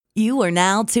You are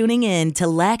now tuning in to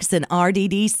Lex and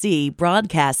RDDC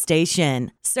broadcast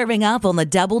station, serving up on the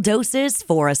double doses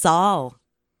for us all.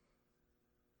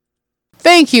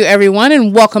 Thank you, everyone,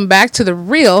 and welcome back to the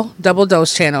Real Double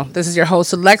Dose channel. This is your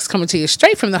host, Lex, coming to you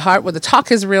straight from the heart where the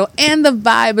talk is real and the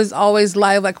vibe is always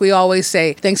live, like we always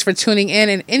say. Thanks for tuning in,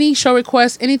 and any show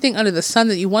requests, anything under the sun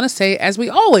that you want to say, as we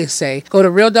always say, go to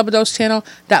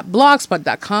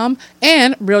realdoubledosechannel.blogspot.com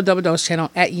and Real Double Dose channel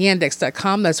at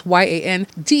yandex.com. That's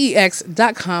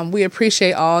yandex.com. We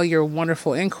appreciate all your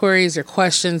wonderful inquiries, your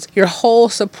questions, your whole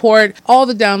support, all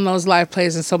the downloads, live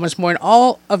plays, and so much more, and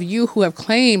all of you who have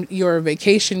claimed your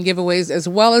vacation giveaways as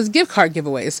well as gift card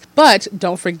giveaways. But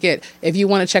don't forget, if you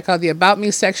want to check out the About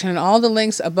Me section and all the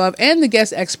links above and the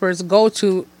guest experts, go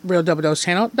to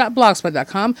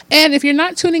realdoubledosechannel.blogspot.com. And if you're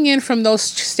not tuning in from those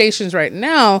stations right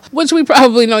now, which we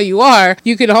probably know you are,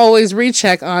 you can always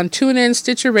recheck on TuneIn,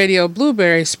 Stitcher Radio,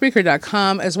 Blueberry,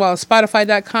 Spreaker.com, as well as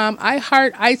Spotify.com,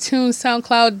 iHeart, iTunes,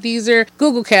 SoundCloud, Deezer,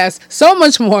 Google Cast, so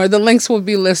much more. The links will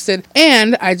be listed.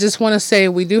 And I just want to say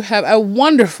we do have a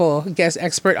wonderful guest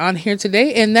expert on here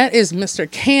today, and that is Mr.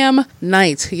 Cam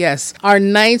Knight. Yes, our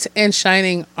knight in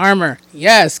shining armor.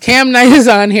 Yes, Cam Knight is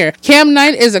on here. Cam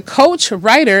Knight is a coach,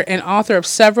 writer, and author of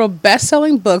several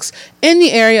best-selling books in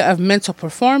the area of mental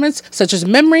performance, such as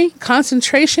memory,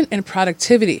 concentration, and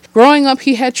productivity. Growing up,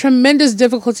 he had tremendous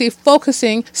difficulty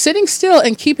focusing, sitting still,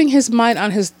 and keeping his mind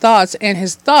on his thoughts and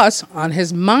his thoughts on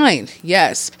his mind.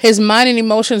 Yes, his mind and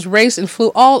emotions raced and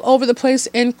flew all over the place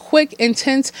in quick,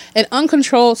 intense, and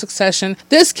uncontrolled succession.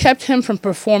 This kept him from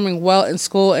performing well in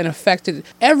school and affected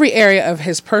every area of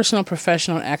his personal,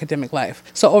 professional, and academic life.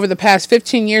 So over the past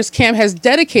 15 years, Cam has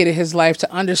dedicated his life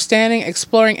to understanding,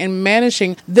 exploring, and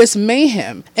managing this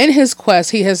mayhem. In his quest,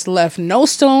 he has left no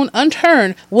stone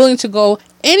unturned, willing to go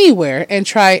anywhere and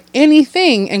try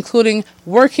anything, including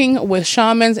working with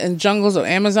shamans in jungles of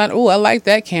Amazon. Oh, I like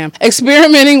that, Cam.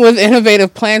 Experimenting with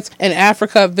innovative plants in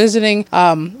Africa, visiting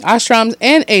ashrams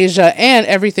in Asia, and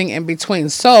everything in between.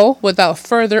 So, without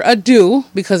further ado,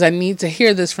 because I need to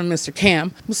hear this from Mr.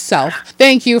 Cam himself,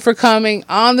 thank you for coming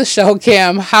on the show,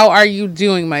 Cam. How are you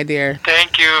doing, my dear?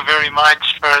 Thank you very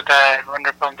much for that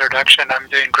wonderful introduction. I'm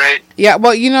doing great. Yeah,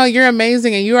 well, you know, you're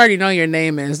amazing, and you already know your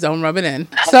name is. Don't rub it in.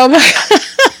 So,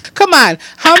 come on.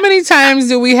 How many times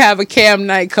do we have a Cam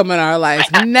Knight come in our life?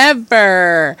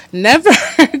 Never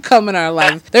come in our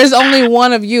life. There's only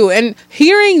one of you. And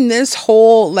hearing this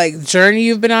whole journey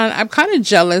you've been on, I'm kind of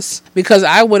jealous because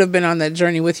I would have been on that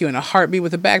journey with you in a heartbeat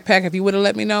with a backpack if you would have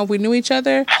let me know if we knew each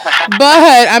other.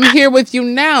 But I'm here with you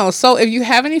now. So if you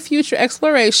have any future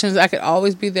explorations, I could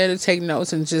always be there to take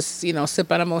notes and just,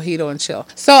 sip on a mojito and chill.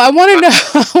 So I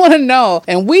want to know,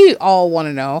 and we all want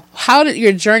to know, how did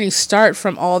your journey start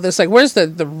from all this? Where's the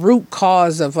root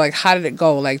cause of how did it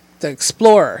go? The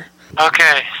explorer.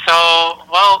 Okay, so,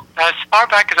 well, as far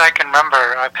back as I can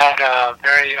remember, I've had a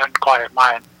very unquiet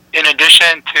mind. In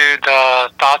addition to the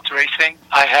thoughts racing,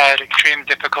 I had extreme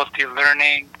difficulty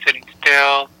learning, sitting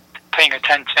still, paying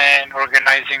attention,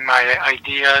 organizing my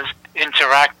ideas,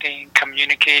 interacting,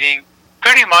 communicating.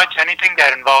 Pretty much anything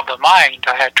that involved the mind,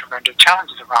 I had tremendous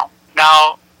challenges around.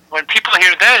 Now, when people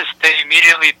hear this, they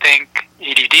immediately think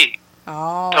ADD.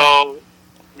 Oh. So,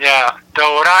 yeah.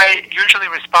 So what I usually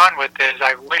respond with is,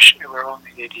 I wish it were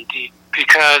only ADD,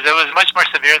 because it was much more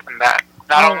severe than that.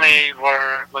 Not only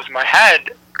was my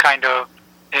head kind of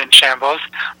in shambles,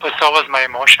 but so was my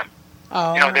emotion.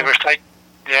 Oh. They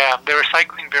were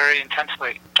cycling very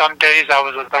intensely. Some days I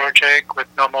was lethargic with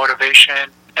no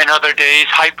motivation, and other days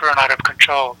hyper and out of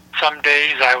control. Some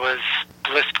days I was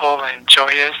blissful and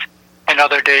joyous, and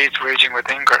other days raging with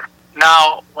anger.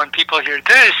 Now, when people hear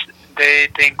this, they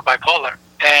think bipolar.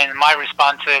 And my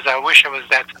response is, I wish it was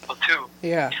that simple too.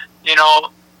 Yeah.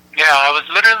 I was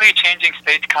literally changing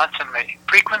states constantly.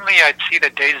 Frequently, I'd see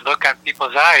the dazed look on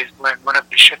people's eyes when one of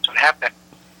these shifts would happen.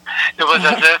 It was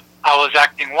as if I was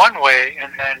acting one way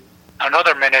and then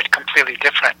another minute completely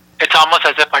different. It's almost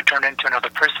as if I turned into another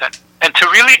person. And to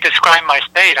really describe my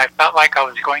state, I felt like I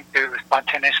was going to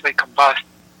spontaneously combust.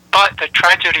 But the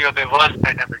tragedy of it was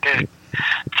I never did.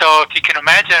 So if you can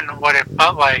imagine what it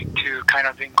felt like to kind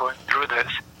of been going through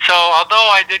this. So although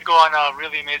I did go on a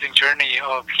really amazing journey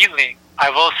of healing, I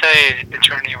will say the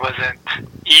journey wasn't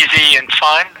easy and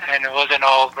fun, and it wasn't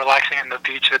all relaxing on the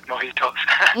beach with mojitos.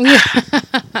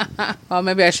 Well,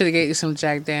 maybe I should have get you some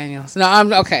Jack Daniels. No,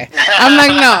 I'm okay. I'm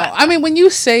like, no. I mean, when you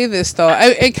say this, though,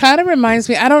 it kind of reminds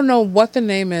me, I don't know what the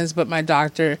name is, but my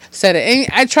doctor said it. And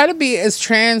I try to be as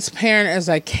transparent as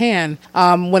I can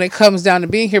when it comes down to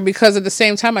being here, because at the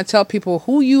same time, I tell people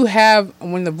who you have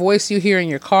when the voice you hear in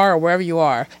your car or wherever you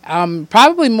are,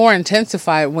 probably more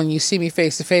intensified when you see me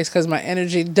face to face, because my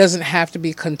energy doesn't have to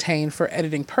be contained for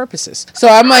editing purposes. So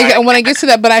I'm like, when I get to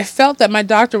that, but I felt that my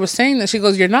doctor was saying that. She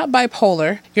goes, you're not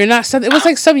bipolar. You're not something. It was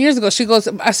like some years ago. She goes,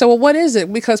 I said, well, what is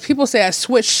it? Because people say I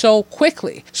switched so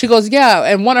quickly. She goes, yeah.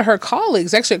 And one of her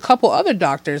colleagues, actually a couple other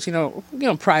doctors,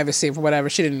 privacy or whatever.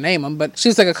 She didn't name them, but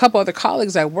she's like, a couple other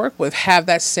colleagues I work with have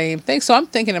that same thing. So I'm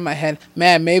thinking in my head,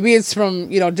 man, maybe it's from,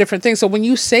 different things. So when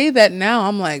you say that now,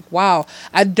 I'm like, wow,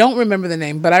 I don't remember the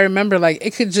name, but I remember like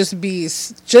it could just be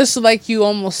just like you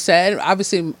almost said.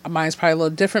 Obviously mine's probably a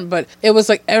little different, but it was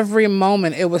like every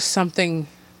moment it was something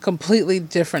completely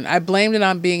different. I blamed it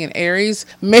on being an Aries.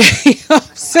 Maybe I'm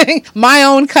saying my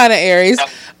own kind of Aries,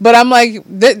 but I'm like,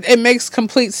 it makes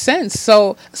complete sense.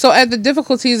 So at the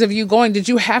difficulties of you going, did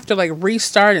you have to like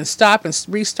restart and stop and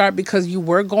restart because you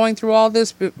were going through all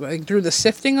this, like through the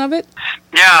sifting of it?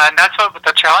 Yeah, and that's what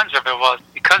the challenge of it was,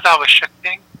 because I was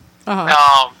shifting.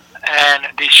 And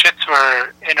these shifts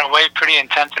were, in a way, pretty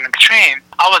intense and extreme.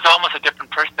 I was almost a different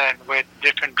person with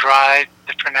different drive,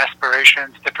 different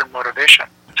aspirations, different motivation.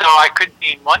 So I could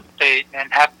be in one state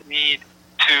and have the need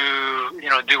to,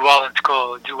 do well in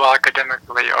school, do well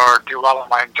academically, or do well on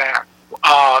my exam.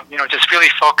 Just really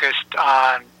focused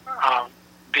on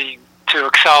being to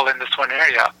excel in this one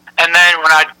area. And then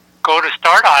when I'd go to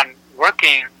start on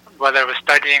working, whether it was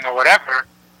studying or whatever,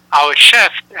 I would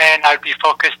shift and I'd be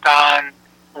focused on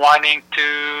wanting to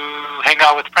hang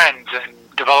out with friends and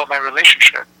develop my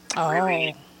relationship.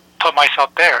 Really put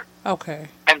myself there. Okay.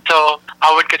 And so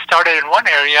I would get started in one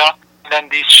area, and then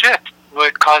these shifts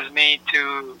would cause me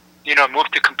to,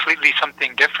 move to completely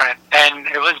something different. And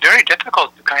it was very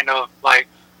difficult to kind of like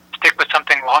stick with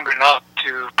something long enough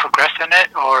to progress in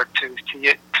it, or to see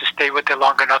it, to stay with it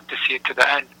long enough to see it to the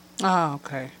end. Oh,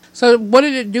 okay. So what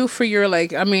did it do for your,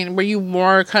 were you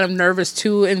more kind of nervous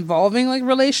too involving like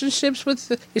relationships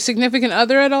with your significant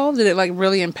other at all? Did it like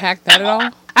really impact that at all?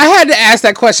 I had to ask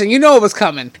that question. You know it was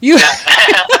coming.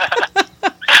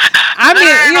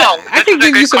 I can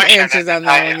give you some answers on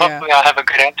that one. Hopefully I'll have a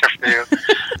good answer for you.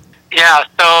 Yeah,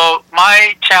 so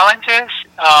my challenges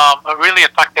really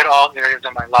affected all areas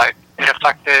of my life. It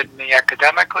affected me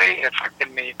academically, it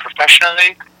affected me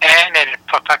professionally, and it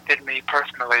affected me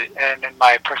personally, and in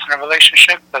my personal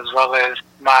relationships as well as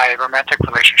my romantic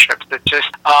relationships. It just,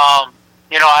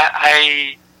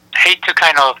 I hate to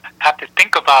kind of have to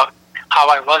think about how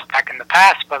I was back in the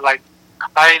past, but like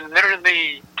I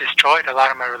literally destroyed a lot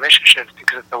of my relationships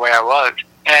because of the way I was.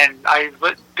 And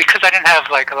because I didn't have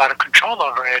like a lot of control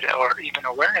over it or even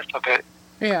awareness of it,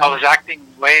 I was acting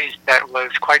in ways that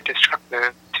was quite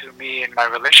destructive to me in my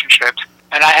relationships.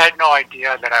 And I had no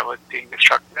idea that I was being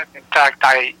destructive. In fact,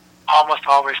 I almost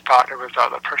always thought it was the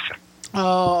other person.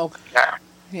 Oh, okay. Yeah.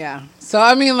 Yeah.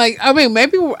 So,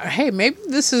 maybe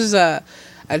this is a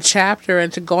chapter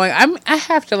into going. I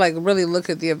have to like really look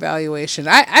at the evaluation.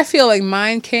 I feel like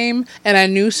mine came and I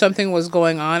knew something was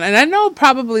going on, and I know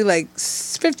probably like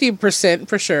 50%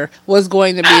 for sure was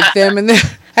going to be them, and then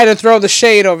had to throw the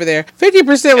shade over there. 50%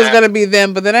 was going to be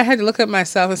them, but then I had to look at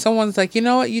myself, and someone's like, you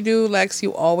know what you do, Lex?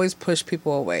 You always push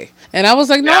people away. And I was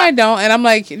like, no, I don't. And I'm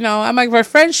like, for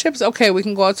friendships, okay, we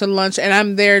can go out to lunch, and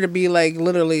I'm there to be like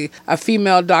literally a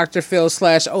female Dr. Phil /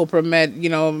 Oprah met,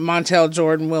 Montel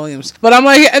Jordan Williams. But I'm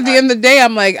like, at the end of the day,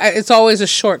 I'm like, it's always a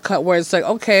shortcut where it's like,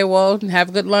 okay, well, have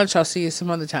a good lunch. I'll see you some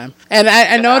other time. And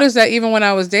I noticed that even when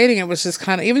I was dating, it was just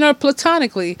kind of, even though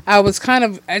platonically, I was kind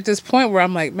of at this point where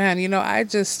I'm like, man,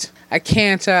 I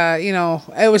can't,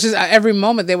 it was just every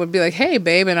moment they would be like, hey,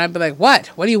 babe. And I'd be like, what?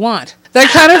 What do you want? That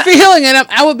kind of feeling. And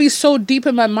I would be so deep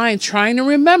in my mind trying to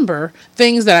remember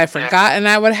things that I forgot. And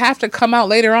I would have to come out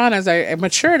later on as I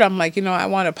matured. I'm like, I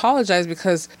want to apologize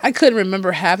because I couldn't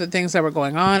remember half the things that were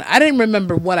going on. I didn't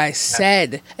remember what I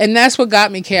said. And that's what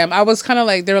got me, Cam. I was kind of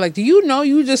like, they were like, do you know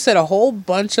you just said a whole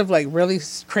bunch of like really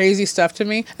crazy stuff to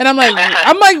me? And I'm like,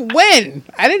 when?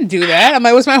 I didn't do that. I'm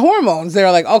like, it was my hormones. They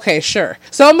were like, okay, sure.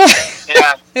 So I'm like,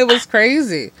 it was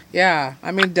crazy. Yeah,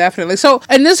 definitely. So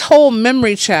in this whole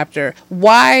memory chapter,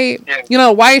 why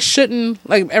shouldn't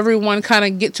like everyone kind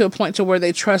of get to a point to where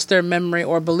they trust their memory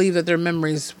or believe that their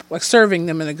memory is like serving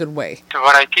them in a good way? So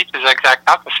what I teach is the exact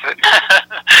opposite.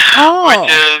 Oh. Which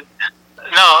is,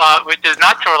 which is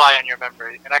not to rely on your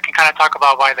memory, and I can kind of talk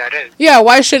about why that is. Yeah,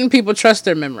 why shouldn't people trust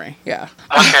their memory? Yeah.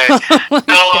 Okay.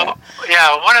 So,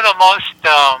 one of the most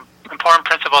important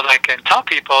principles I can tell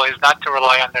people is not to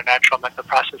rely on their natural mental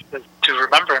processes to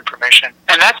remember information.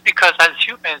 And that's because as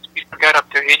humans, we forget up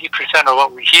to 80% of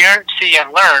what we hear, see,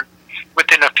 and learn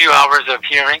within a few hours of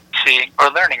hearing, seeing, or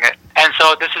learning it. And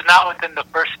so this is not within the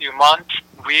first few months,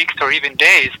 weeks, or even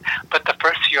days, but the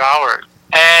first few hours.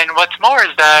 And what's more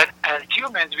is that as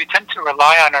humans, we tend to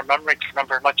rely on our memory to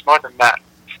remember much more than that.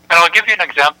 And I'll give you an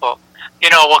example.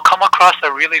 We'll come across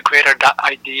a really great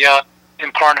idea,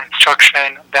 important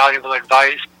instruction, valuable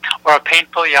advice, or a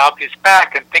painfully obvious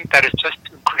fact and think that it's just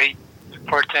too great,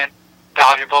 important,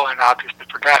 valuable, and obvious to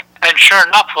forget. And sure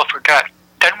enough, we'll forget.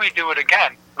 Then we do it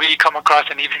again. We come across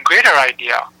an even greater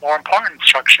idea, more important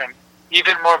instruction,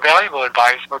 even more valuable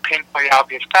advice, or painfully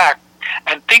obvious fact,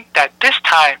 and think that this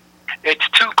time it's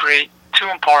too great, too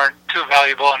important, too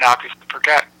valuable, and obvious to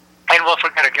forget. And we'll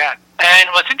forget again. And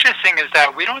what's interesting is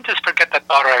that we don't just forget that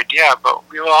thought or idea, but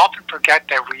we will often forget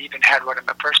that we even had one in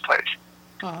the first place.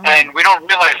 Uh-huh. And we don't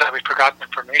realize that we forgot the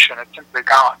information. It's simply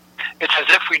gone. It's as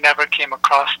if we never came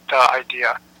across the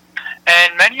idea.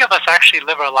 And many of us actually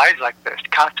live our lives like this,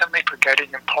 constantly forgetting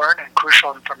important and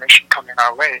crucial information coming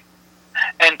our way.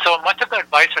 And so much of the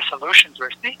advice or solutions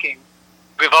we're seeking,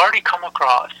 we've already come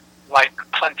across, like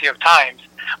plenty of times.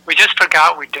 We just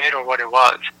forgot we did or what it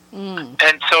was.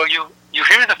 And so you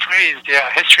hear the phrase,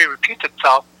 history repeats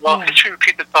itself. Well, history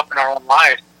repeats itself in our own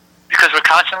lives because we're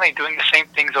constantly doing the same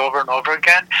things over and over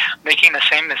again, making the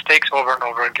same mistakes over and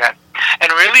over again.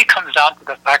 And really comes down to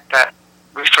the fact that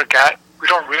we forget. We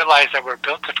don't realize that we're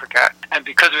built to forget. And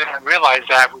because we don't realize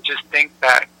that, we just think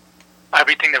that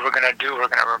everything that we're going to do, we're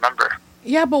going to remember.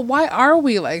 Yeah, but why are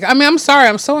we like... I mean, I'm sorry.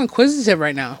 I'm so inquisitive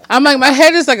right now. I'm like, my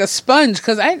head is like a sponge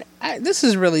because I this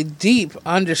is really deep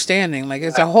understanding. Like,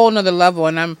 it's a whole nother level.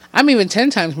 And I'm even 10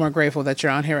 times more grateful that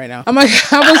you're on here right now. I'm like,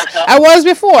 I was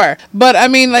before. But I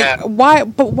mean, like,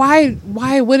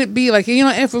 why would it be like,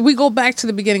 if we go back to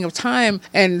the beginning of time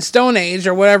and Stone Age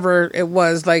or whatever it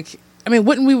was, like... I mean,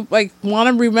 wouldn't we like want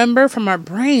to remember from our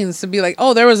brains to be like,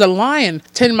 oh, there was a lion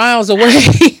 10 miles away,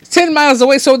 10 miles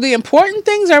away. So the important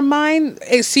things are mine,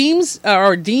 it seems,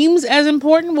 or deems as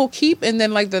important, we'll keep. And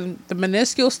then like the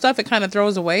minuscule stuff, it kind of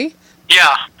throws away.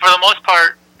 Yeah, for the most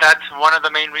part, that's one of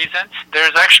the main reasons.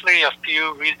 There's actually a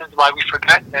few reasons why we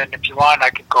forget. And if you want,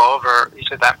 I can go over each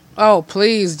of them. Oh,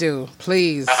 please do.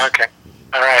 Please. Okay.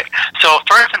 All right. So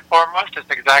first and foremost is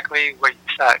exactly what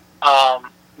you said.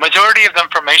 Majority of the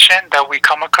information that we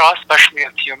come across, especially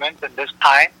as humans in this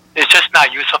time, is just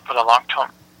not useful for the long term.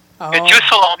 Oh. It's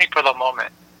useful only for the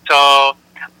moment. So,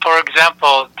 for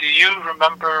example, do you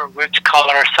remember which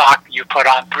color sock you put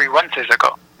on 3 Wednesdays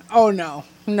ago? Oh, no.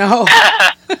 No.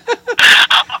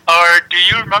 Or do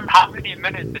you remember how many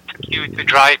minutes it took you to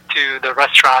drive to the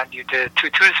restaurant you did 2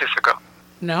 Tuesdays ago?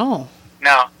 No.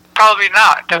 No, probably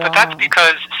not. Wow. But that's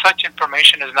because such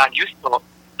information is not useful.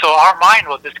 So our mind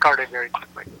will discard it very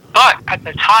quickly. But at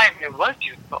the time, it was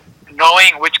useful.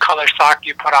 Knowing which color sock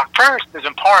you put on first is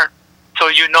important. So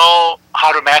you know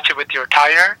how to match it with your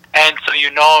attire, and so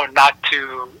you know not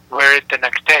to wear it the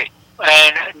next day.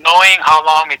 And knowing how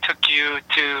long it took you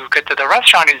to get to the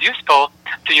restaurant is useful,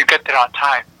 so you get there on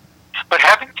time. But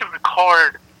having to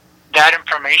record that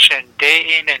information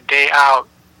day in and day out,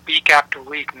 week after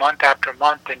week, month after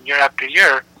month, and year after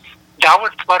year, that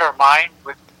would flood our mind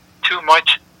with too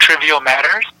much trivial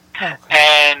matters,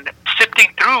 and sifting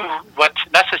through what's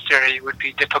necessary would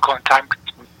be difficult and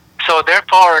time-consuming. So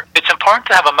therefore, it's important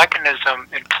to have a mechanism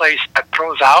in place that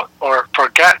throws out or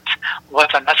forgets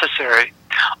what's unnecessary.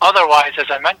 Otherwise, as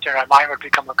I mentioned, our mind would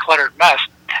become a cluttered mess,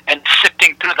 and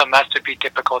sifting through the mess would be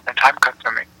difficult and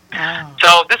time-consuming. Oh.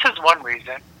 So this is one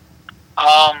reason.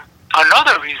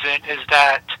 Another reason is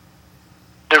that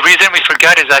the reason we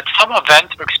forget is that some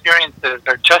events or experiences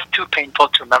are just too painful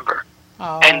to remember.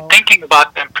 Oh. And thinking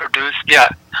about them produce,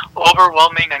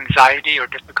 overwhelming anxiety or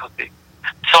difficulty.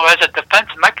 So as a defense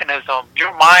mechanism,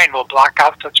 your mind will block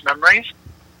out such memories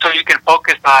so you can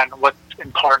focus on what's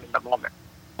important in the moment.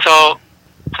 So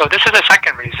this is the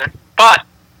second reason. But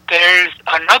there's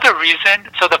another reason.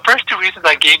 So the first 2 reasons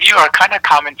I gave you are kind of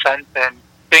common sense and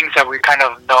things that we kind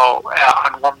of know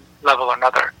on one level or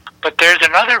another. But there's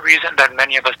another reason that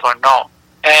many of us don't know.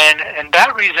 And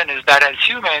that reason is that as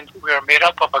humans, we are made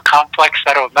up of a complex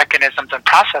set of mechanisms and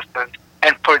processes.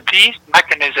 And for these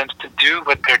mechanisms to do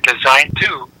what they're designed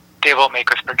to, they will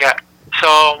make us forget.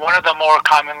 So one of the more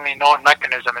commonly known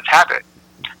mechanisms is habit.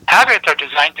 Habits are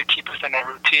designed to keep us in a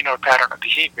routine or pattern of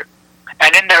behavior.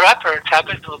 And in their efforts,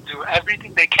 habits will do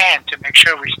everything they can to make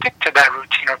sure we stick to that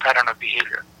routine or pattern of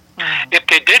behavior. If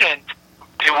they didn't,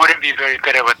 they wouldn't be very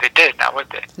good at what they did, now would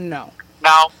they? No.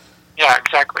 Now, yeah,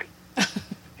 exactly.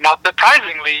 Now,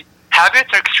 surprisingly, habits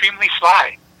are extremely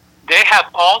sly. They have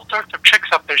all sorts of tricks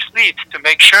up their sleeves to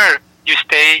make sure you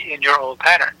stay in your old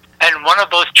pattern. And one of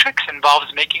those tricks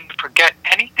involves making you forget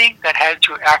anything that has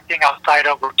you acting outside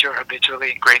of what you're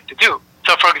habitually ingrained to do.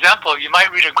 So, for example, you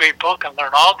might read a great book and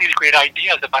learn all these great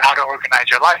ideas about how to organize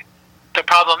your life. The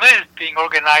problem is being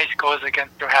organized goes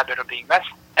against your habit of being messy.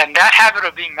 And that habit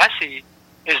of being messy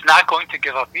is not going to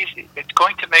give up easy. It's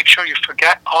going to make sure you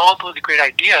forget all those great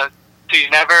ideas so you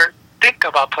never think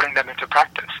about putting them into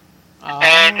practice. Oh.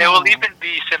 And it will even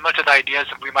be similar to the ideas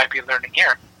that we might be learning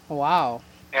here. Wow.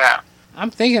 Yeah. I'm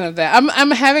thinking of that.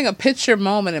 I'm having a picture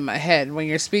moment in my head when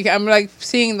you're speaking. I'm like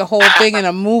seeing the whole thing in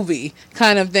a movie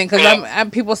kind of thing. Because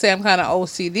people say I'm kind of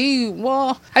OCD.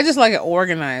 Well, I just like it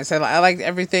organized. I like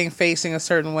everything facing a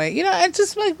certain way. You know, it's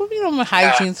just like, my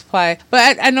hygiene supply.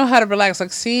 But I know how to relax.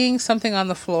 Like seeing something on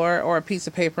the floor or a piece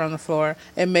of paper on the floor,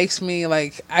 it makes me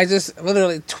like, I just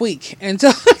literally tweak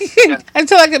until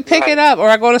until I can pick it up. Or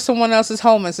I go to someone else's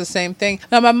home. It's the same thing.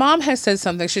 Now, my mom has said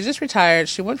something. She just retired.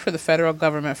 She went for the federal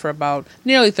government for about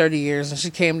nearly 30 years, and she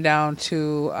came down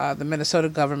to the Minnesota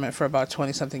government for about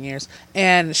 20-something years,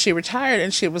 and she retired,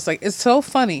 and she was like, it's so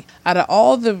funny, out of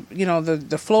all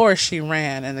the floors she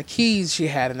ran and the keys she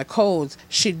had and the codes,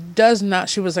 she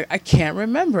was like, I can't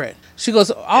remember it. She goes,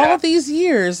 all these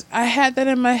years I had that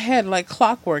in my head like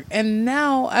clockwork, and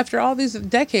now after all these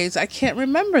decades I can't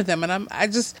remember them. And I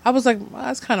was like, well,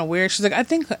 that's kind of weird. She's like, I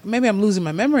think maybe I'm losing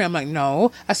my memory. I'm like,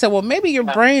 no. I said, well, maybe your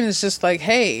brain is just like,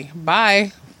 hey,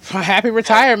 bye, happy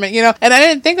retirement, And I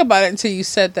didn't think about it until you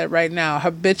said that right now.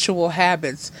 Habitual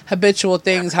habits, habitual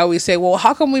things, how we say, well,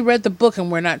 how come we read the book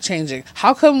and we're not changing?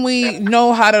 How come we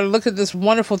know how to look at this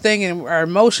wonderful thing and our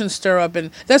emotions stir up?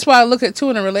 And that's why I look at, too,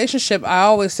 in a relationship, I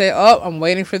always say, oh, I'm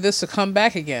waiting for this to come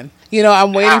back again.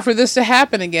 I'm waiting for this to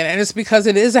happen again. And it's because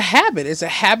it is a habit. It's a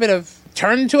habit of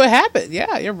turning into a habit.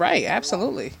 Yeah, you're right.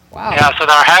 Absolutely. Wow. Yeah, so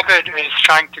our habit is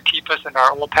trying to keep us in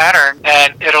our old pattern,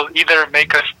 and it'll either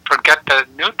make us forget the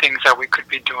new things that we could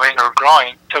be doing or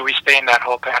growing, so we stay in that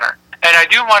whole pattern. And I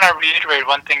do want to reiterate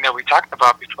one thing that we talked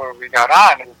about before we got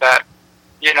on, is that,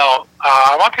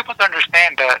 I want people to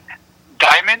understand that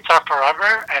diamonds are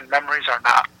forever and memories are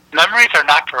not. Memories are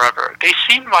not forever. They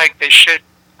seem like we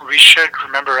should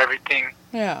remember everything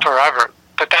forever,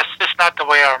 but that's just not the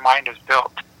way our mind is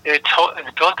built. It's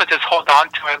built to just hold on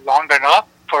to it long enough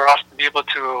for us to be able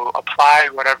to apply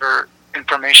whatever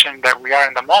information that we are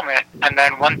in the moment. And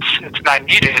then once it's not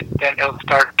needed, then it'll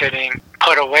start getting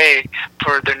put away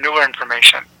for the newer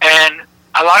information. And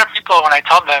a lot of people, when I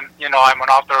tell them, I'm an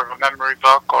author of a memory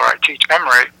book or I teach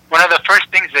memory, one of the first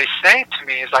things they say to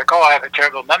me is like, oh, I have a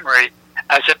terrible memory,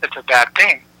 as if it's a bad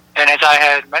thing. And as I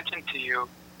had mentioned to you,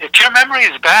 if your memory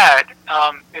is bad,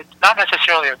 it's not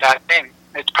necessarily a bad thing.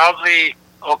 It's probably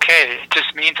okay. It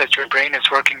just means that your brain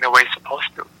is working the way it's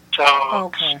supposed to.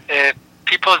 So if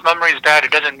people's memory is bad,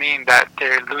 it doesn't mean that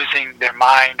they're losing their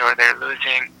mind or they're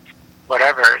losing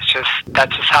whatever.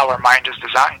 That's just how our mind is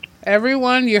designed.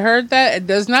 Everyone, you heard that? It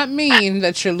does not mean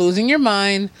that you're losing your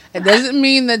mind. It doesn't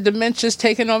mean that dementia's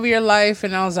taking over your life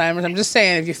and Alzheimer's. I'm just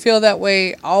saying, if you feel that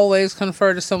way, always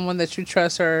confer to someone that you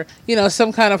trust or,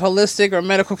 some kind of holistic or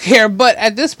medical care. But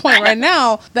at this point right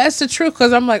now, that's the truth,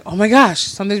 because I'm like, oh my gosh,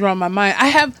 something's wrong with my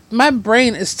mind. My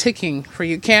brain is ticking for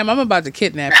you, Cam. I'm about to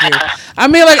kidnap you. I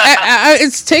mean, like,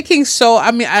 it's ticking. So,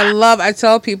 I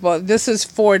tell people, this is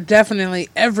for definitely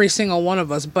every single one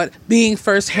of us. But being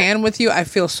firsthand with you, I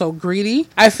feel so greedy.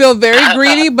 I feel very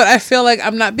greedy, but I feel like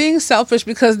I'm not being selfish,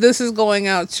 because this is going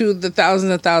out to the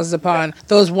thousands and thousands upon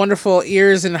those wonderful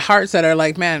ears and hearts that are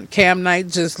like, man, Cam Knight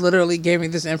just literally gave me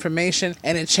this information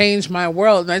and it changed my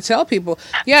world. And I tell people,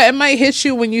 yeah, it might hit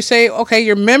you when you say, okay,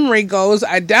 your memory goes,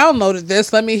 I downloaded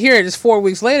this, let me hear it. It's 4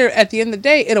 weeks later. At the end of the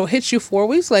day, it'll hit you 4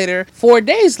 weeks later, 4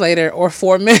 days later, or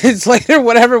 4 minutes later,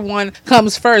 whatever one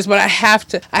comes first. But I have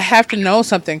to know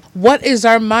something. What is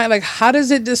our mind like? How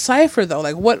does it decipher though?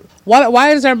 Like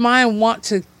why does our mind want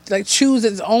to like choose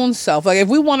its own self? Like if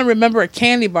we want to remember a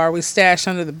candy bar we stashed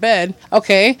under the bed,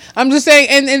 okay, I'm just saying,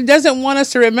 and it doesn't want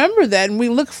us to remember that, and we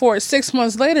look for it 6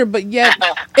 months later, but yet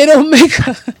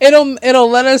it'll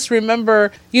let us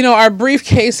remember, our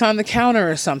briefcase on the counter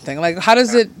or something. Like how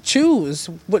does it choose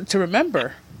what to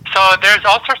remember? So there's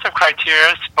all sorts of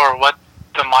criteria for what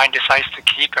the mind decides to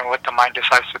keep and what the mind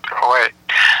decides to throw away.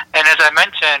 And as I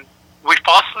mentioned, we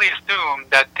falsely assume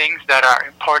that things that are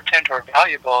important or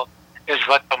valuable is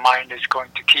what the mind is going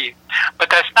to keep.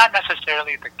 But that's not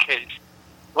necessarily the case.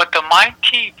 What the mind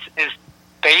keeps is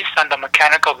based on the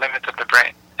mechanical limits of the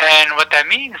brain. And what that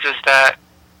means is that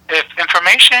If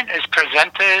information is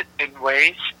presented in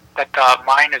ways that the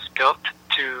mind is built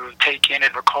to take in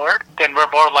and record, then we're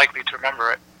more likely to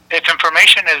remember it. If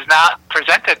information is not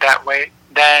presented that way,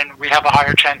 then we have a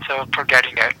higher chance of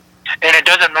forgetting it. And it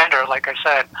doesn't matter, like I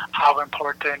said, how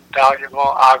important, valuable,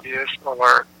 obvious,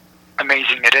 or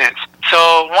amazing it is.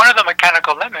 So one of the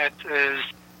mechanical limits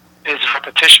is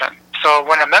repetition. So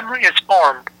when a memory is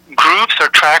formed, grooves or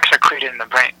tracks are created in the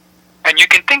brain. And you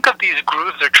can think of these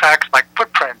grooves or tracks like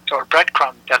footprints or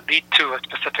breadcrumbs that lead to a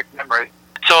specific memory.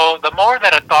 So the more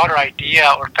that a thought or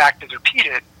idea or fact is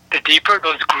repeated, the deeper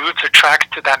those grooves or tracks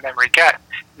to that memory get,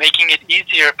 making it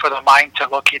easier for the mind to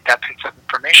locate that piece of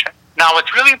information. Now,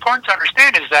 what's really important to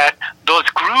understand is that those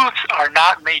grooves are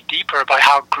not made deeper by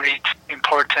how great,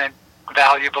 important,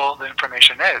 valuable the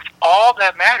information is. All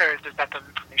that matters is that the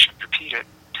information is repeated.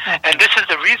 And this is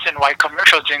the reason why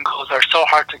commercial jingles are so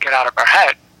hard to get out of our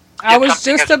head. I was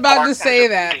just about to say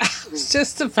that. I was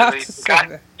just about to say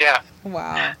that. Yeah.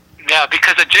 Wow. Yeah,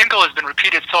 because the jingle has been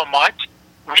repeated so much,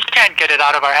 we can't get it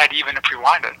out of our head even if we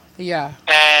wanted. Yeah.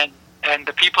 And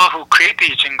the people who create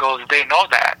these jingles, they know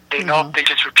that. They know if they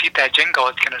just repeat that jingle,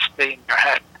 it's going to stay in your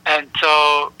head. And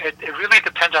so it really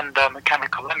depends on the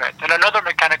mechanical limit. And another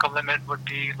mechanical limit would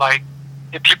be like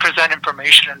if you present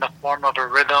information in the form of a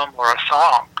rhythm or a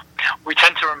song, we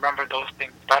tend to remember those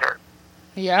things better.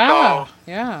 Yeah, So,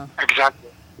 yeah. Exactly.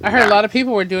 I heard a lot of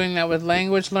people were doing that with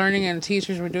language learning, and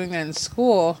teachers were doing that in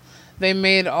school. They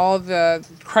made all the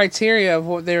criteria of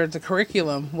what the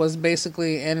curriculum was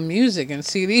basically in music and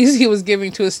CDs he was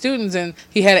giving to his students, and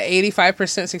he had an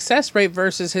 85% success rate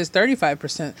versus his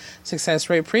 35% success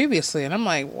rate previously. And I'm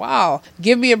like, wow,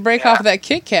 give me a break off of that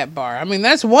Kit Kat bar. I mean,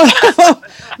 that's one of them.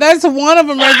 That's one of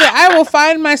them right there. I will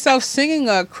find myself singing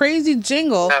a crazy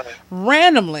jingle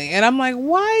randomly, and I'm like,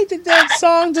 why did that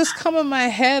song just come in my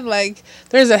head? Like,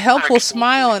 there's a helpful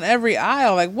smile in every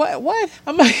aisle. Like, what?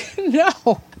 I'm like,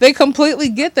 no. They completely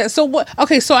get that. So what?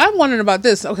 Okay, so I'm wondering about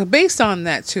this. Okay, based on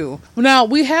that too. Now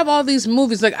we have all these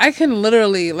movies. Like I can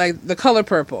literally like The Color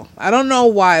Purple. I don't know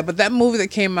why, but that movie that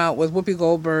came out with Whoopi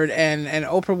Goldberg and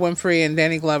Oprah Winfrey and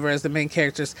Danny Glover as the main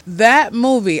characters. That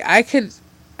movie, I could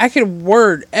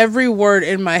word every word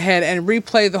in my head and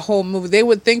replay the whole movie. They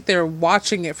would think they're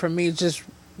watching it from me just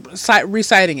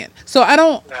reciting it. So I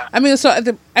don't, I mean, so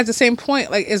at the same point,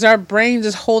 like, is our brain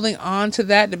just holding on to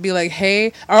that to be like,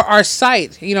 hey, our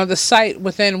sight, the sight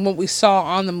within what we saw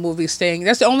on the movie staying,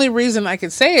 that's the only reason I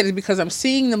could say it is because I'm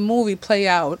seeing the movie play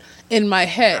out in my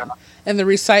head and the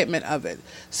recitement of it.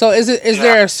 So is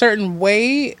there a certain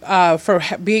way for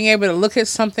being able to look at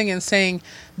something and saying,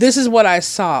 this is what I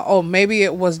saw. Oh, maybe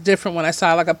it was different when I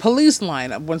saw like a police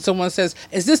lineup. When someone says,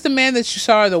 is this the man that you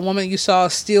saw or the woman you saw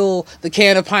steal the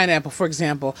can of pineapple, for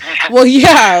example? Well,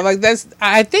 yeah, like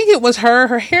I think it was her.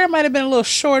 Her hair might have been a little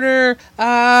shorter.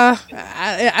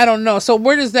 I don't know. So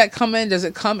where does that come in? Does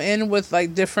it come in with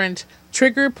like different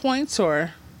trigger points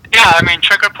or? Yeah, I mean,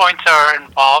 trigger points are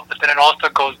involved, but then it also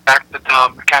goes back to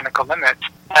the mechanical limits.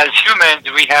 As humans,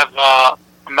 we have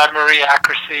memory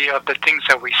accuracy of the things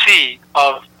that we see.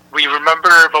 We remember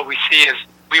what we see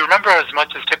we remember as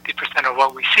much as 50% of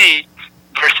what we see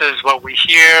versus what we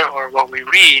hear or what we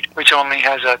read, which only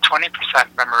has a 20%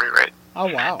 memory rate.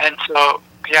 Oh, wow. And so,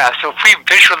 so if we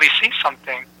visually see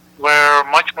something, we're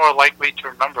much more likely to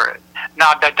remember it.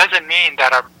 Now, that doesn't mean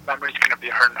that our memory is going to be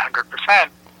 100%.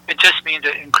 It just means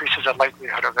it increases the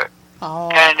likelihood of it.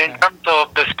 Oh, and in terms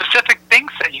of the specific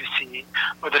things that you see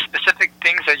or the specific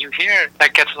things that you hear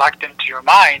that gets locked into your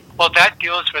mind, well, that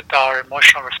deals with our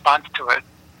emotional response to it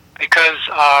because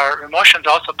our emotions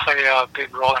also play a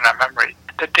big role in our memory.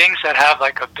 The things that have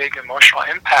like a big emotional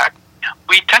impact,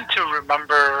 we tend to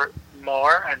remember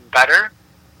more and better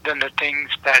than the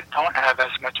things that don't have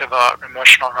as much of a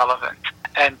emotional relevance.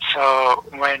 And so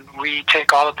when we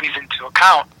take all of these into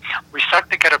account, we start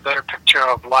to get a better picture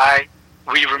of why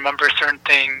we remember certain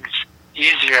things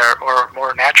easier or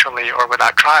more naturally or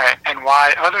without trying, and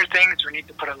why other things we need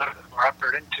to put a little bit more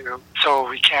effort into so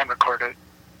we can record it.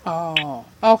 Oh,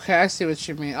 okay, I see what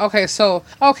you mean.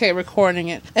 Okay, recording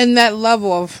it. And that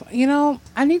level of,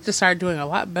 I need to start doing a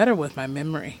lot better with my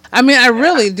memory. I mean, I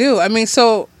really do. I mean,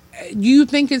 so you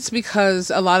think it's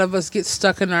because a lot of us get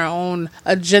stuck in our own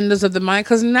agendas of the mind?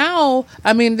 Because now,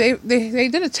 I mean, they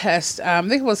did a test. I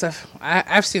think it was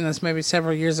I've seen this maybe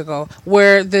several years ago,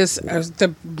 where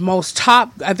the most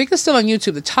top, I think it's still on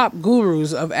YouTube, the top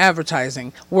gurus of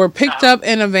advertising were picked up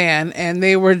in a van and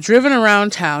they were driven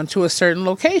around town to a certain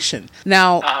location.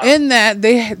 Now, in that,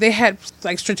 they had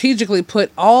like strategically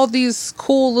put all these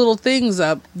cool little things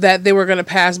up that they were going to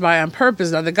pass by on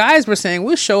purpose. Now, the guys were saying,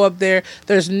 we'll show up there.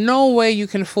 There's no way you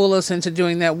can fool us into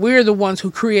doing that. We're the ones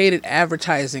who created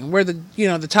advertising. We're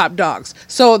the top dogs.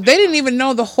 So they didn't even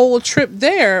know the whole trip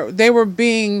there. They were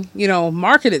being,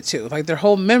 marketed to, like their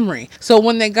whole memory. So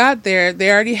when they got there,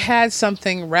 they already had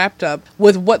something wrapped up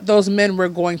with what those men were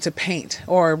going to paint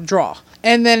or draw.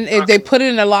 And then if they put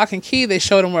it in a lock and key, they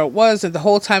showed him where it was and the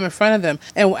whole time in front of them.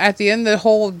 And at the end, the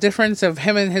whole difference of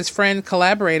him and his friend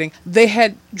collaborating, they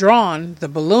had drawn the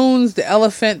balloons, the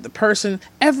elephant, the person,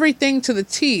 everything to the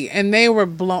T. And they were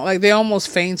blown, like they almost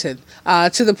fainted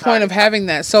to the point of having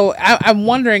that. So I'm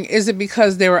wondering, is it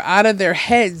because they were out of their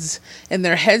heads, in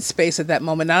their headspace at that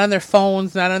moment, not on their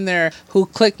phones, not on their who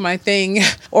clicked my thing,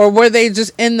 or were they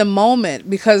just in the moment?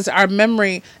 Because our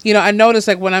memory, I noticed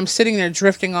like when I'm sitting there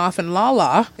drifting off in La,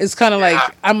 it's kind of like,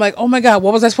 I'm like, oh my God,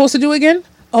 what was I supposed to do again?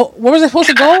 Oh, where was I supposed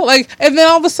to go? Like, and then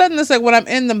all of a sudden it's like when I'm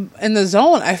in the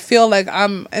zone, I feel like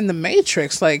I'm in the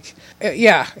Matrix. Like,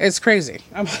 yeah, it's crazy.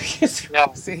 I'm like, it's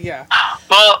crazy. Yeah.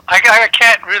 Well, I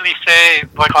can't really say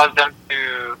what caused them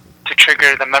to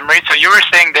trigger the memory. So you were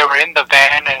saying they were in the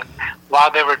van, and while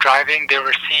they were driving, they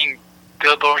were seeing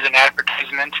billboards and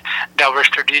advertisements that were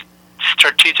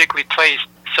strategically placed.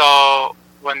 So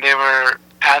when they were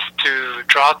asked to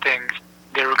draw things,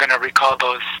 they were going to recall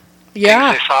those things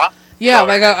they saw. Yeah,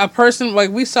 like a person, like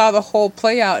we saw the whole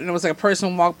play out, and it was like a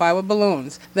person walked by with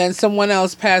balloons. Then someone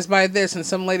else passed by this, and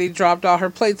some lady dropped all her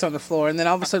plates on the floor, and then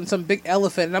all of a sudden some big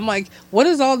elephant. And I'm like, what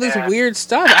is all this weird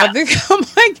stuff?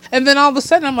 And then all of a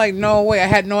sudden I'm like, no way, I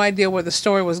had no idea where the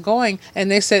story was going.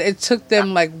 And they said it took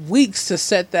them like weeks to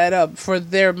set that up for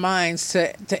their minds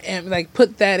to like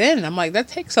put that in. I'm like, that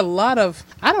takes a lot of,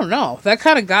 I don't know. That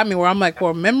kind of got me where I'm like,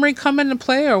 will memory come into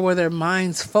play, or were their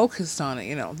minds focused on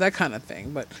it? That kind of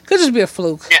thing. But could just be a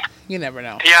fluke. Yeah. You never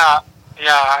know. Yeah,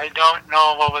 I don't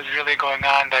know what was really going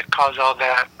on that caused all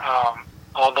that,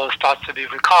 all those thoughts to be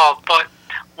recalled. But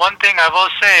one thing I will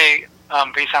say,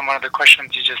 based on one of the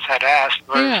questions you just had asked,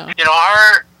 was,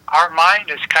 our mind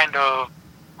is kind of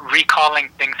recalling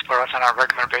things for us on a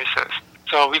regular basis.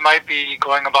 So we might be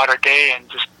going about our day and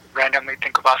just randomly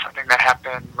think about something that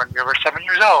happened when we were 7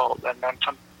 years old, and then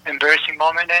some embarrassing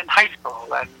moment in high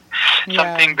school, and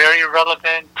something very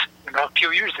relevant, a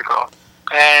few years ago.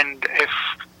 And if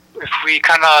we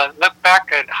kind of look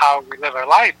back at how we live our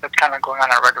life, that's kind of going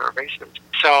on a regular basis.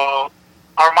 So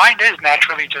our mind is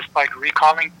naturally just like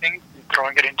recalling things and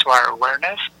throwing it into our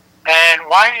awareness. And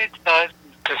why it does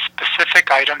the specific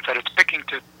items that it's picking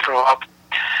to throw up,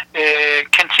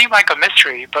 it can seem like a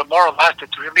mystery, but more or less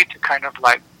it's really to kind of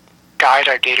like guide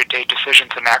our day-to-day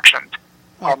decisions and actions.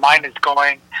 Our mind is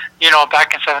going,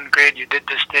 back in 7th grade, you did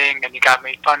this thing and you got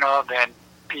made fun of, and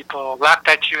people laughed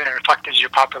at you and it reflected your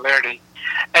popularity.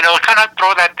 And it'll kind of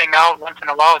throw that thing out once in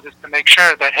a while just to make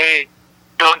sure that, hey,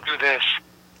 don't do this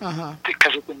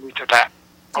because it can lead to that.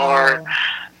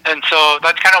 And so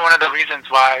that's kind of one of the reasons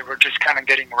why we're just kind of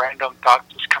getting random thoughts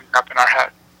just coming up in our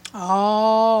head.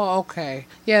 Oh, okay.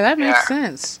 Yeah, that makes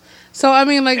sense. So, I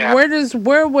mean, like, where does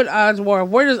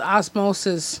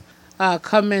osmosis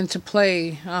come into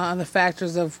play on the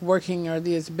factors of working or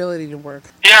the ability to work?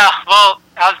 Yeah, well,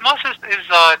 osmosis is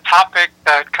a topic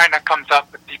that kind of comes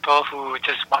up with people who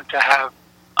just want to have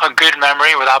a good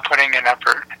memory without putting in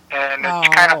effort. And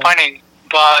it's kind of funny,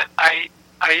 but I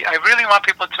really want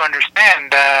people to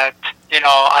understand that,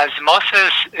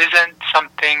 osmosis isn't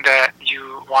something that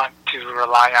you want to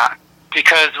rely on.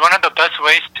 Because one of the best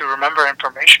ways to remember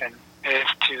information is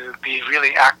to be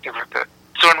really active with it.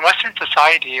 So in Western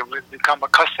society, we've become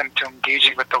accustomed to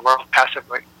engaging with the world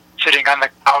passively, sitting on the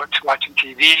couch watching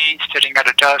TV, sitting at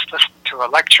a desk listening to a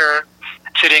lecture,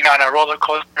 sitting on a roller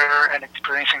coaster and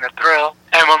experiencing the thrill.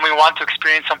 And when we want to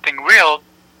experience something real,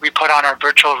 we put on our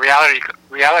virtual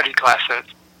reality glasses.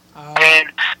 And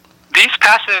these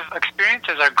passive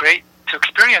experiences are great to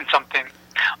experience something,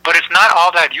 but it's not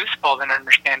all that useful in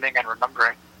understanding and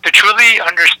remembering. To truly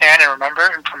understand and remember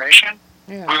information,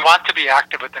 we want to be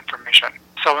active with information.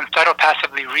 So instead of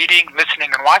passively reading,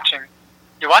 listening, and watching,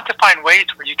 you want to find ways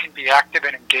where you can be active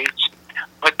and engaged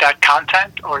with that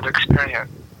content or the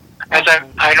experience. As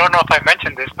I don't know if I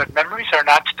mentioned this, but memories are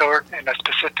not stored in a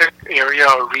specific area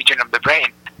or region of the brain.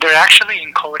 They're actually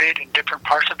encoded in different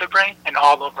parts of the brain and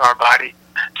all over our body.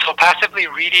 So passively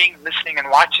reading, listening, and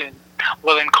watching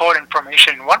will encode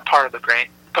information in one part of the brain,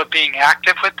 but being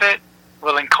active with it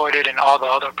will encode it in all the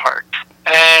other parts.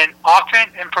 And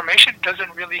often information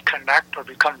doesn't really connect or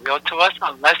become real to us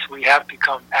unless we have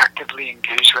become actively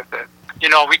engaged with it.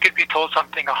 We could be told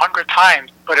something 100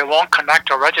 times, but it won't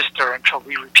connect or register until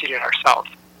we repeat it ourselves.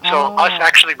 So us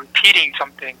actually repeating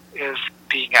something is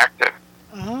being active.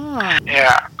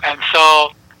 Yeah. And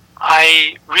so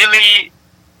I really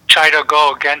try to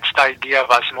go against the idea of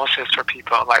osmosis for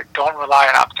people. Like, don't rely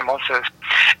on osmosis.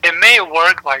 It may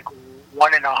work like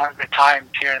 1 in 100 times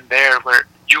here and there where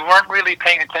you weren't really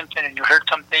paying attention and you heard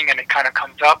something and it kind of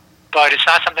comes up, but it's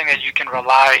not something that you can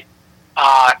rely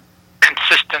on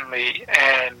consistently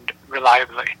and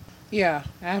reliably. Yeah,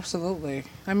 absolutely.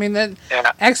 I mean,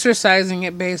 exercising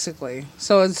it basically.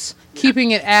 So it's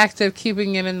keeping it active,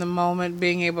 keeping it in the moment,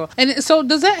 being able. And so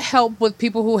does that help with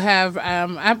people who have,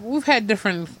 we've had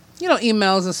different,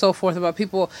 emails and so forth about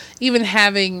people even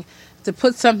having to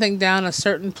put something down a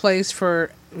certain place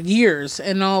for years,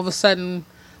 and all of a sudden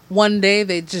one day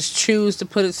they just choose to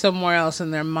put it somewhere else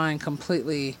and their mind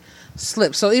completely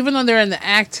slips. So even though they're in the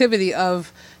activity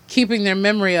of keeping their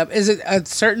memory up, is it a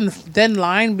certain thin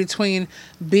line between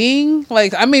being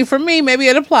like, I mean, for me, maybe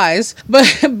it applies,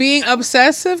 but being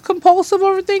obsessive compulsive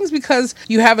over things because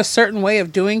you have a certain way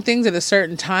of doing things at a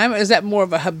certain time? Is that more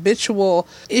of a habitual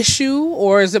issue,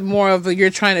 or is it more of you're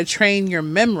trying to train your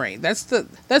memory? That's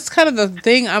kind of the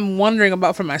thing I'm wondering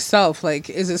about for myself. Like,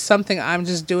 is it something I'm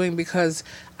just doing because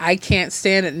I can't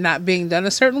stand it not being done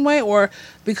a certain way, or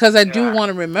because I do want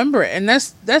to remember it? And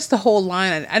that's the whole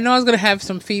line. I know I was going to have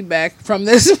some feedback from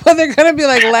this, but they're going to be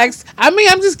like, Lex, I mean,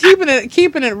 I'm just keeping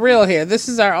it real here. This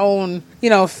is our own,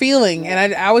 feeling.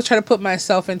 And I always try to put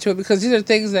myself into it because these are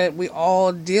things that we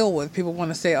all deal with. People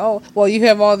want to say, oh, well, you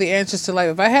have all the answers to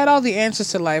life. If I had all the answers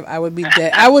to life, I would be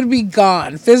dead. I would be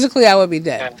gone. Physically, I would be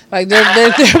dead. Like,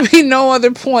 there'd be no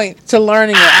other point to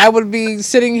learning it. I would be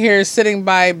sitting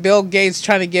by Bill Gates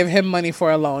trying to give him money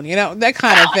for a loan, that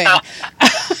kind of thing.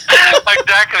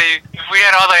 Exactly. If we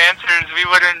had all the answers, we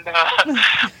wouldn't.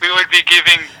 We would be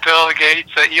giving Bill Gates,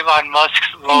 Elon Musk's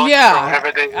loans for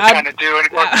whatever they were trying to do,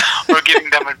 or giving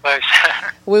them advice.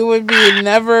 We would be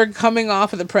never coming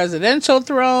off of the presidential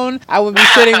throne. I would be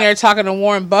sitting there talking to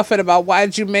Warren Buffett about, why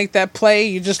did you make that play?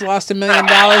 You just lost $1 million.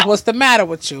 What's the matter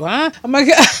with you, huh? Oh my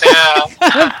God.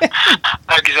 Yeah.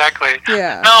 Exactly.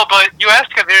 Yeah. No, but you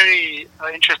asked a very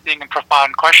interesting and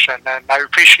profound question, and I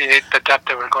appreciate the depth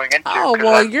that we're going into. Oh,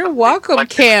 well, you're welcome,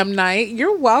 Cam Knight.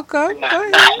 You're welcome. Yeah.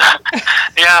 Go ahead.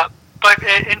 Yeah, but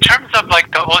in terms of like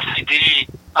the OCD,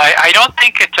 I don't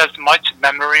think it's as much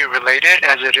memory related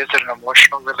as it is an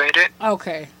emotional related.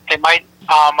 Okay. It might,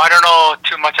 I don't know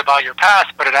too much about your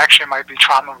past, but it actually might be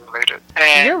trauma related.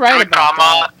 And you're right through about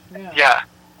trauma, that.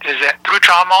 is that through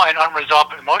trauma and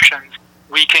unresolved emotions,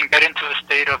 we can get into a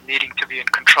state of needing to be in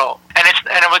control. And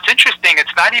what's interesting,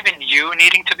 it's not even you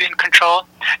needing to be in control.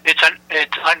 It's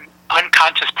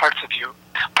unconscious parts of you,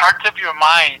 parts of your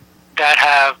mind that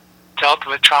have dealt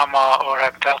with trauma or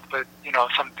have dealt with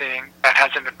something that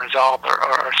hasn't been resolved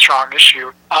or a strong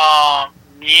issue,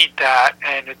 need that,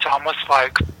 and it's almost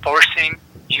like forcing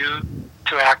you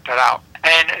to act that out.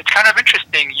 And it's kind of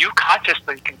interesting. You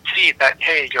consciously can see that,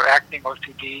 hey, you're acting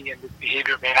OCD and this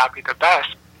behavior may not be the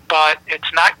best, but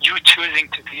it's not you choosing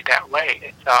to be that way.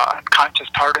 It's an unconscious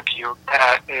part of you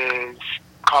that is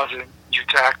causing you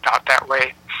to act out that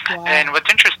way. Wow. And what's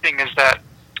interesting is that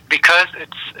because it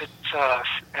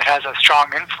has a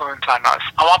strong influence on us,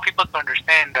 I want people to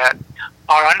understand that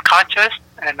our unconscious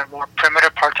and the more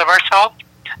primitive parts of ourselves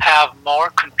have more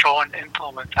control and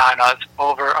influence on us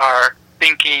over our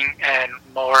thinking and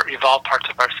more evolved parts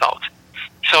of ourselves.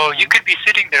 So you could be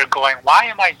sitting there going, why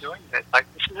am I doing this? Like,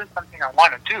 this isn't something I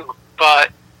want to do.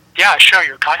 But yeah, sure,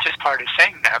 your conscious part is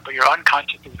saying that, but your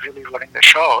unconscious is really running the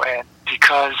show. And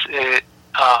because it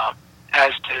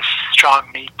has this strong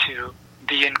need to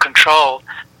be in control,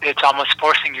 it's almost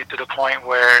forcing you to the point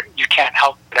where you can't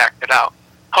help but act it out.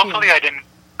 Hopefully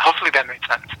that made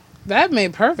sense. That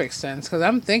made perfect sense, because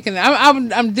I'm thinking,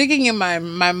 I'm digging in my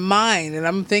mind, and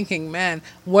I'm thinking, man,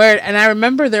 and I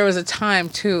remember there was a time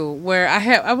too where I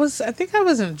think I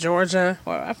was in Georgia,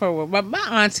 or I forget, but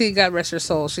my auntie, God rest her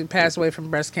soul, she passed away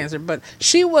from breast cancer, but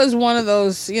she was one of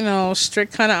those,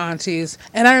 strict kind of aunties,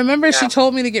 and I remember she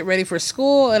told me to get ready for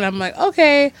school, and I'm like,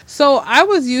 okay, so I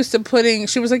was used to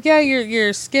she was like, yeah,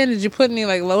 your skin, did you put any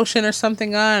like lotion or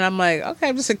something on? And I'm like, okay,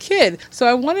 I'm just a kid, so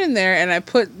I went in there and I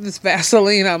put this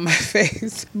Vaseline on my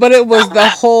face, but it was the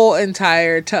whole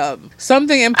entire tub.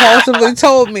 Something impulsively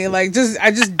told me, like,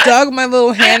 I just dug my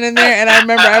little hand in there, and I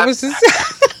remember I was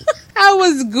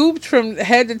gooped from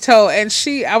head to toe, and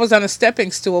I was on a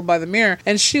stepping stool by the mirror,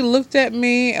 and she looked at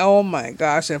me. Oh my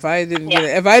gosh, if I didn't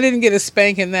get a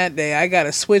spanking that day, I got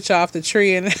to switch off the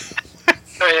tree. And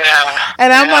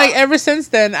and I'm like, ever since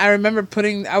then, I remember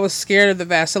I was scared of the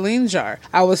Vaseline jar.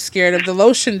 I was scared of the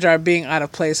lotion jar being out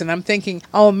of place. And I'm thinking,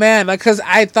 oh man, like, because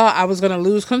I thought I was going to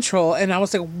lose control. And I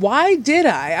was like, why did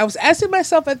I was asking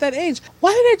myself at that age,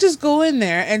 why did I just go in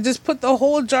there and just put the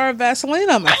whole jar of Vaseline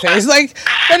on my face? Like,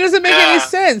 That doesn't make any Yeah.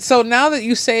 sense. So now that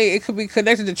you say it could be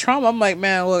connected to trauma, I'm like,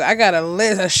 man, look, I got a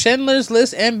list, a Schindler's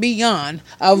List and beyond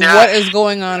of Yeah. what is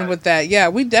going on Yeah. with that. Yeah,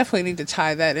 we definitely need to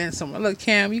tie that in somewhere. Look,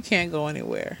 Cam, you can't go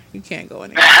anywhere. You can't go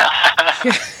anywhere.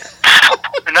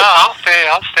 No, I'll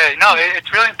say. No,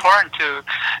 it's really important to,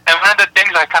 and one of the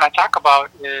things I kind of talk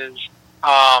about is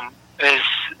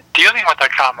dealing with our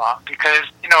trauma, because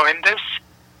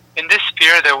in this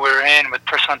sphere that we're in with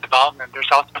personal development,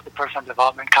 there's also the personal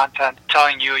development content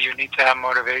telling you need to have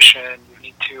motivation, you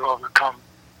need to overcome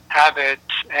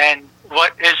habits, and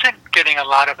what isn't getting a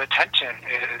lot of attention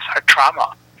is our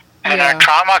trauma, and Yeah. our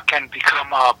trauma can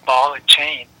become a ball and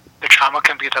chain. The trauma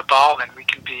can be the ball, and we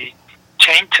can be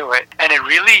chained to it, and it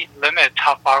really limits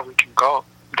how far we can go.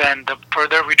 Then the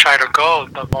further we try to go,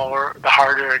 the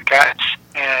harder it gets,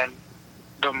 and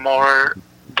the more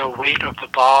the weight of the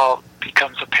ball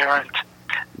becomes apparent,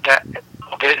 that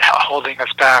of it holding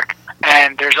us back.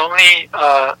 And there's only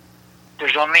a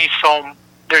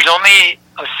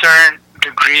certain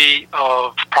degree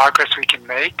of progress we can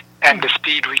make, and the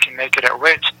speed we can make it at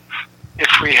which,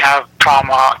 if we have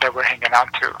trauma that we're hanging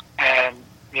on to. And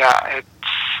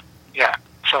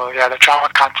the trauma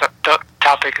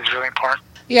topic is really important.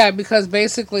 Yeah, because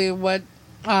basically what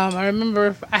I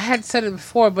remember, I had said it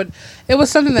before, but it was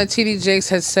something that T.D. Jakes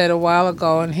had said a while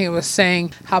ago, and he was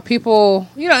saying how people,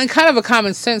 in kind of a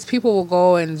common sense, people will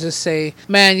go and just say,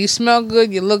 man, you smell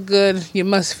good, you look good, you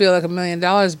must feel like $1 million,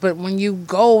 but when you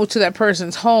go to that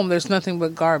person's home, there's nothing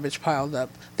but garbage piled up.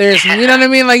 There's, you know what I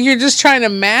mean? Like, you're just trying to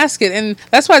mask it. And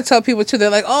that's why I tell people, too, they're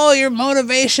like, oh, your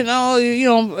motivation. Oh,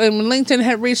 and when LinkedIn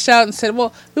had reached out and said,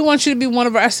 well, we want you to be one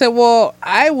of our... I said, well,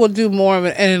 I will do more of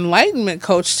an enlightenment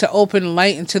coach to open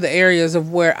light into the areas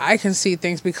of where I can see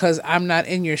things because I'm not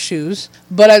in your shoes.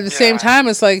 But at the same time,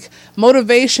 it's like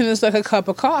motivation is like a cup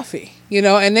of coffee.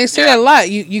 And they say that a lot.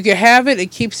 You can have it,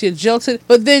 it keeps you jilted,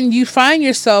 but then you find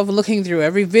yourself looking through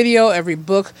every video, every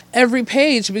book, every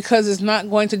page, because it's not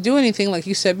going to do anything, like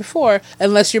you said before,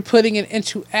 unless you're putting it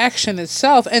into action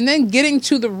itself, and then getting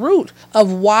to the root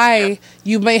of why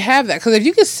you may have that. Because if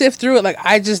you could sift through it like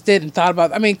I just did and thought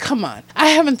about, come on. I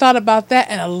haven't thought about that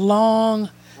in a long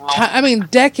time.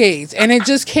 Decades. And it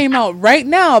just came out right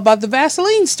now about the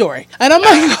Vaseline story. And I'm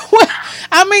like, what?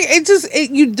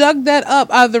 You dug that up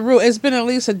out of the root. It's been at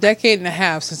least a decade and a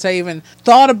half since I even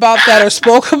thought about that or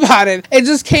spoke about it. It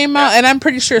just came out, and I'm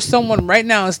pretty sure someone right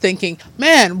now is thinking,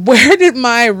 man, where did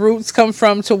my roots come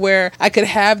from to where I could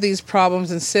have these problems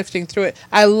and sifting through it?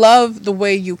 I love the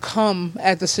way you come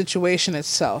at the situation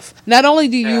itself. Not only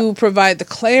do you provide the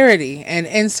clarity and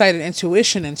insight and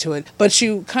intuition into it, but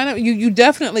you you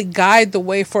definitely guide the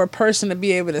way for a person to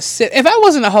be able to sit. If I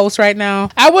wasn't a host right now,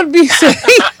 I would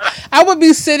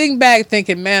be sitting back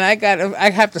thinking, man, I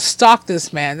have to stalk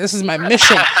this man. This is my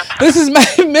mission. This is my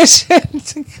mission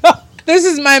to go. This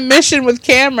is my mission with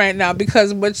Cam right now,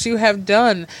 because what you have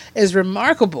done is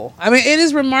remarkable. It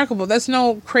is remarkable. That's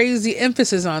no crazy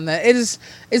emphasis on that.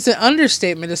 It's an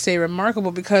understatement to say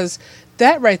remarkable, because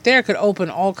that right there could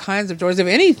open all kinds of doors. If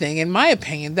anything, in my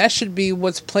opinion, that should be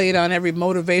what's played on every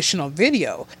motivational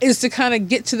video, is to kind of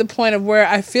get to the point of where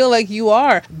I feel like you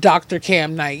are Dr.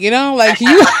 Cam Knight, like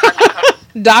you...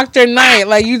 Dr. Knight,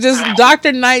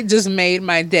 Dr. Knight just made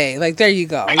my day. Like, there you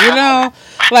go.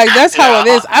 That's how it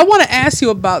is. I want to ask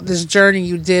you about this journey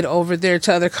you did over there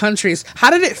to other countries. How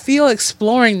did it feel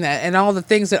exploring that and all the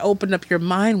things that opened up your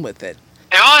mind with it?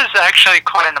 It was actually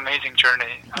quite an amazing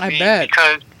journey. I bet.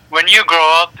 Because when you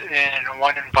grow up in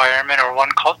one environment or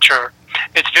one culture,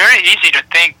 it's very easy to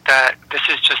think that this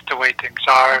is just the way things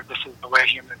are, this is the way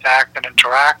humans act and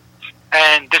interact,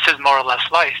 and this is more or less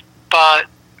life. But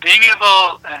being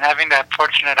able and having that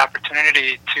fortunate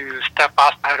opportunity to step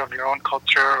outside of your own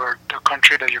culture or the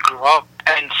country that you grew up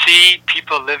and see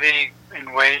people living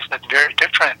in ways that's very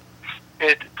different,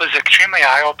 it was extremely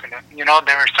eye-opening.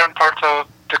 There were certain parts of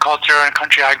the culture and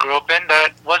country I grew up in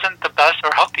that wasn't the best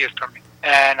or healthiest for me.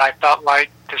 And I felt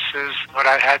like this is what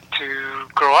I had to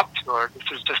grow up to, or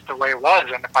this is just the way it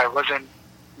was. And if I wasn't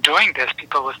doing this,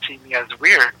 people would see me as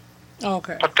weird.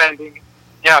 Okay. But then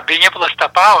being able to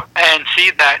step out and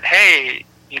see that, hey,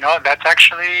 that's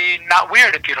actually not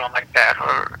weird if you don't like that,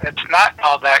 or it's not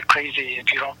all that crazy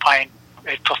if you don't find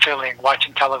it fulfilling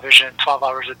watching television 12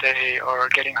 hours a day or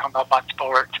getting hung up on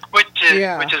sports, which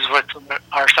is what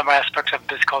are some aspects of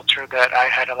this culture that I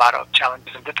had a lot of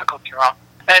challenges and difficulty around.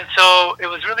 And so it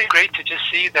was really great to just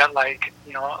see that,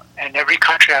 in every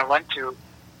country I went to,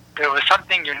 there was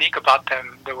something unique about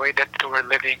them, the way that they were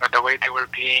living or the way they were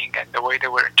being and the way they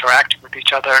were interacting with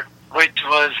each other, which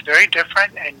was very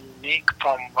different and unique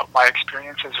from what my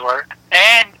experiences were.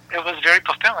 And it was very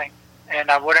fulfilling. and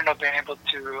I wouldn't have been able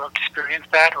to experience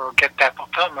that or get that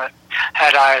fulfillment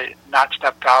had I not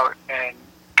stepped out and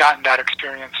gotten that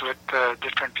experience with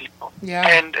different people. Yeah.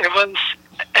 And it was,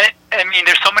 I mean,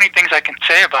 there's so many things I can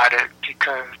say about it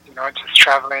because, just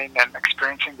traveling and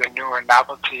experiencing the new and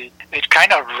novelty, it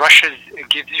kind of it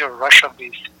gives you a rush of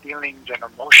these feelings and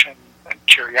emotions and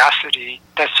curiosity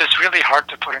that's just really hard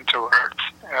to put into words.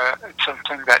 It's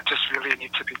something that just really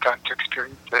needs to be done to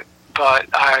experience it. But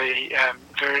I am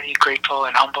very grateful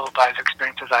and humbled by the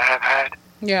experiences I have had.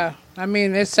 Yeah, I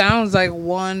mean, it sounds like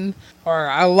one or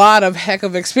a lot of heck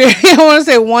of experience. I want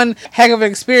to say one heck of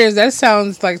experience. That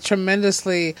sounds like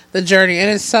tremendously the journey. And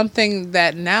it's something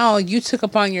that now you took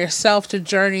upon yourself to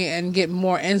journey and get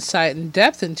more insight and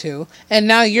depth into. And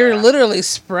now you're literally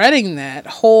spreading that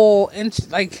whole,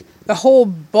 the whole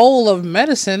bowl of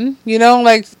medicine,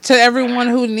 to everyone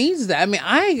who needs that. I mean,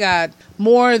 I got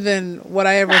more than what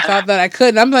I ever thought that I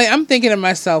could. And I'm thinking to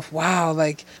myself, wow,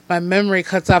 my memory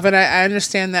cuts off. And I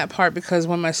understand that part because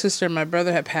when my sister and my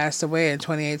brother had passed away in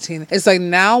 2018, it's like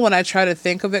now when I try to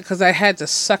think of it, because I had to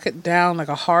suck it down like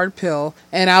a hard pill.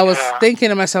 And I was thinking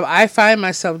to myself, I find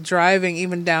myself driving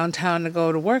even downtown to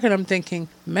go to work. And I'm thinking,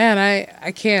 man,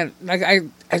 I can't,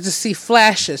 I just see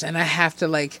flashes and I have to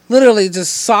literally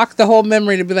just sock the whole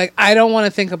memory to be like, I don't want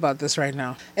to think about this right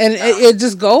now. And it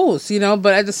just goes,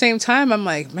 but at the same time, I'm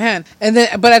like, man.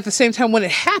 But at the same time, when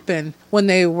it happened, when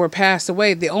they were passed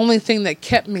away, the only thing that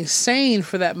kept me sane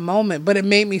for that moment, but it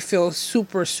made me feel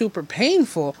super, super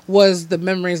painful, was the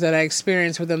memories that I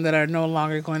experienced with them that are no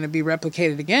longer going to be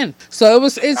replicated again. So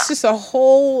it's just it's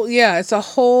a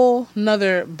whole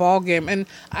nother ball game. And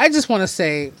I just want to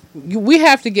say, we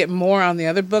have to get more on the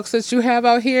other books that you have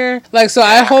out here.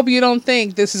 I hope you don't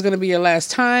think this is going to be your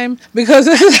last time, because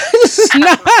this is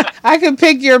not, I can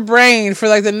pick your brain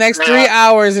for the next 3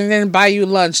 hours and then buy you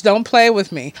lunch. Don't play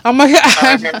with me.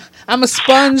 I'm a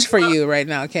sponge for you right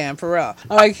now, Cam, for real.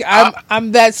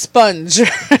 I'm that sponge.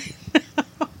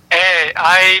 Hey,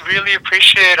 I really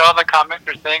appreciate all the comments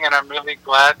you're saying, and I'm really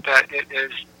glad that it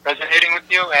is resonating with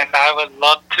you, and I would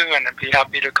love to and I'd be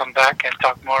happy to come back and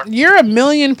talk more. You're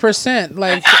 1,000,000%.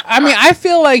 I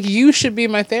feel like you should be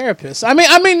my therapist. No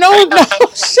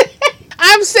shit.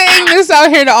 I'm saying this out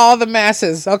here to all the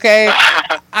masses, okay?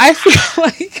 I feel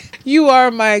like you are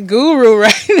my guru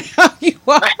right now. You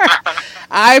are.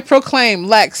 I proclaim,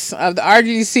 Lex of the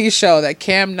RDC show, that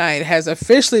Cam Knight has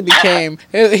officially became,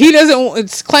 he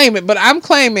doesn't claim it, but I'm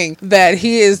claiming that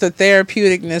he is the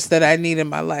therapeuticness that I need in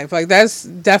my life. That's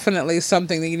definitely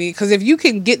something that you need. Because if you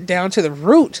can get down to the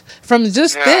root from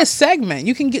just this segment,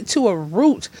 you can get to a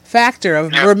root factor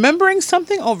of remembering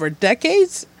something over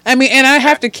decades. And I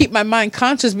have to keep my mind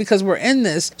conscious because we're in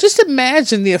this. Just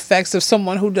imagine the effects of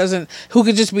someone who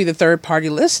could just be the third party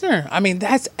listener.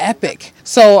 That's epic.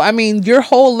 So, your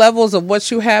whole levels of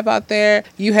what you have out there,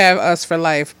 you have us for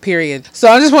life, period. So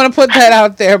I just want to put that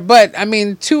out there. But,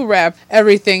 to wrap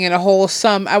everything in a whole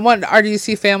sum, I want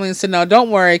RDC families to know, don't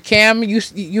worry, Cam,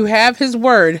 you have his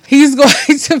word. He's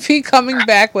going to be coming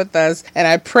back with us. And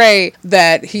I pray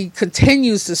that he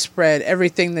continues to spread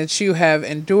everything that you have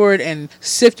endured and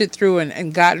sifted through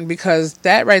and gotten, because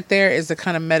that right there is the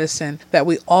kind of medicine that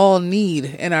we all need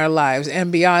in our lives and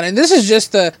beyond. And this is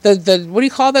just the what do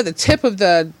you call that? The tip of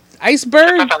the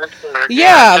iceberg?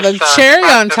 The cherry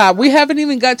on top. We haven't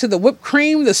even got to the whipped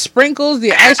cream, the sprinkles,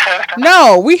 the ice.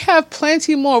 No, we have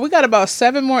plenty more. We got about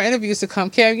 7 more interviews to come.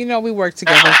 Cam, we work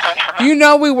together.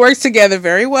 We work together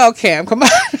very well, Cam. Come on.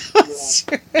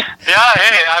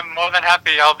 Hey, I'm more than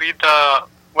happy. I'll be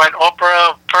when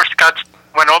Oprah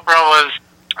was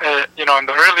in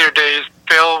the earlier days,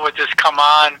 Phil would just come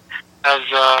on as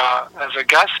a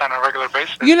guest on a regular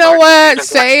basis. You know what?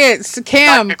 Say it,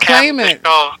 Cam. Claim it.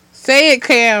 Say it,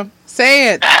 Cam.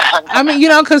 Say it.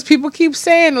 Because people keep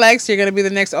saying, Lex, you're going to be the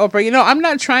next Oprah. I'm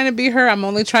not trying to be her. I'm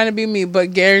only trying to be me.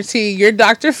 But guarantee, you're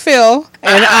Dr. Phil,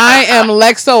 and I am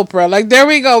Lex Oprah. There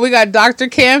we go. We got Dr.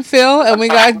 Cam Phil, and we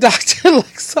got Dr.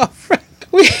 Lex Oprah.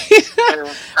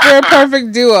 We're a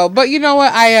perfect duo. But you know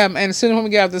what? I am. And as soon as when we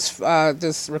get out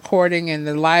this recording and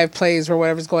the live plays or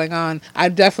whatever's going on,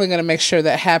 I'm definitely going to make sure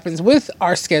that happens with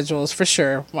our schedules for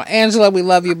sure. Well, Angela, we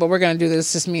love you, but we're going to do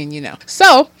this just me and you.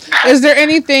 So, is there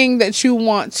anything that you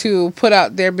want to put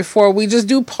out there before we just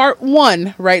do part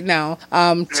 1 right now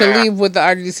to leave with the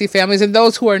RDC families and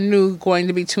those who are new going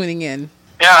to be tuning in?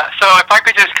 Yeah, so if I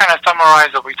could just kind of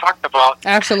summarize what we talked about.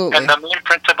 Absolutely. And the main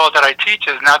principle that I teach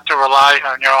is not to rely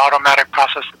on your automatic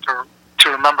process to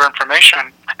remember information,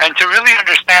 and to really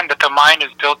understand that the mind is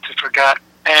built to forget.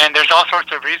 And there's all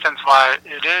sorts of reasons why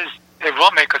it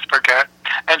will make us forget.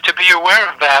 And to be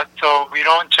aware of that, so we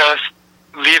don't just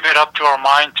leave it up to our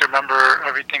mind to remember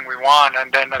everything we want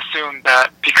and then assume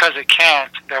that because it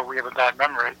can't, that we have a bad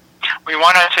memory. We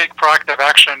want to take proactive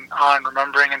action on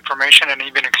remembering information and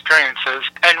even experiences.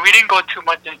 And we didn't go too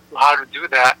much into how to do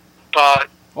that, but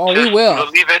we will. We'll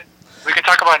leave it. We can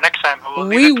talk about it next time.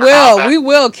 We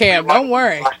will, Cam. Don't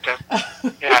worry.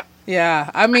 Yeah. Yeah,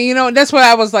 I mean, that's what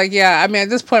I was like. Yeah, I mean, at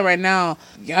this point right now,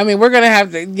 I mean, we're gonna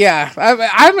have to. Yeah,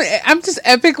 I'm just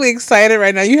epically excited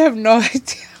right now. You have no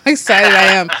idea how excited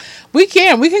I am. We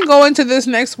can go into this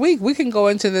next week. We can go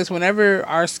into this whenever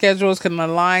our schedules can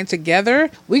align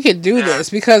together. We can do this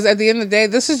because at the end of the day,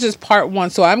 this is just part 1.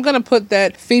 So I'm gonna put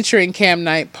that featuring Cam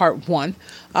Knight part 1.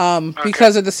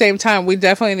 Because at the same time, we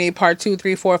definitely need part 2,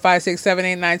 3, 4, 5, 6, 7,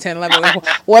 8, 9, 10, 11,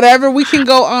 whatever we can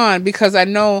go on, because I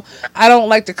know I don't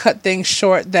like to cut things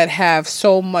short that have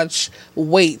so much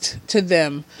weight to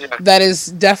them. That is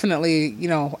definitely,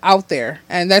 out there,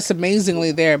 and that's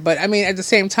amazingly there. But I mean, at the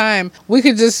same time, we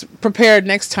could just prepare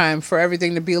next time for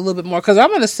everything to be a little bit more, because I'm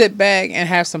going to sit back and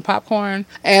have some popcorn,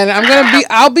 and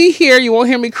I'll be here. You won't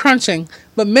hear me crunching.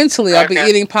 But mentally, I'll be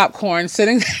eating popcorn,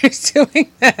 sitting there doing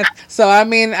that. So, I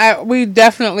mean, we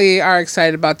definitely are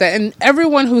excited about that. And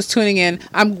everyone who's tuning in,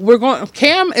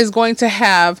 Cam is going to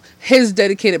have his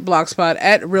dedicated blog spot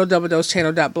at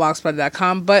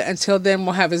realdoubledosechannel.blogspot.com. But until then,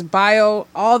 we'll have his bio,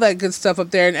 all that good stuff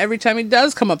up there. And every time he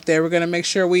does come up there, we're going to make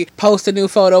sure we post a new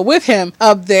photo with him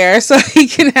up there so he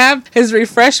can have his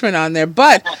refreshment on there.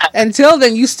 But until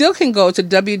then, you still can go to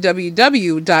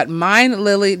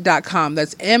www.mindlily.com.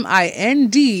 That's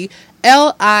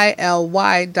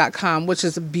MINDLILY.com, which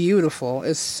is beautiful.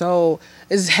 It's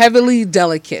heavily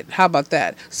delicate. How about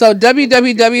that? So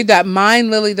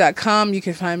www.mindlily.com, you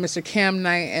can find Mr. Cam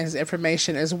Knight and his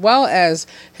information, as well as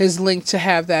his link to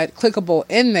have that clickable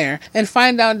in there, and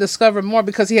find out and discover more,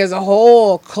 because he has a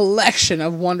whole collection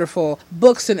of wonderful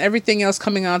books and everything else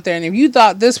coming out there. And if you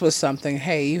thought this was something,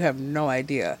 hey, you have no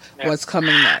idea what's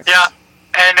coming next. Yeah.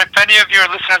 And if any of your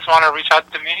listeners want to reach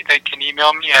out to me, they can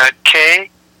email me at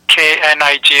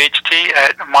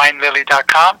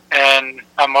knight@mindlily.com, and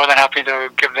I'm more than happy to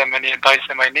give them any advice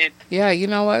they might need. Yeah, you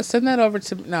know what? Send that over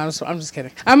to... No, I'm just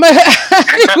kidding.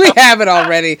 We have it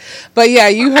already. But yeah,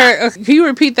 you heard... Can you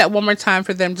repeat that one more time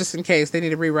for them, just in case they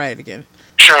need to rewrite it again?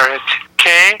 Sure. It's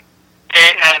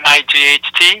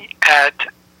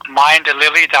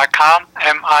KNIGHT@mindlily.com,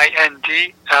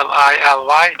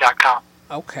 MINDLILY.com.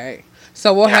 Okay.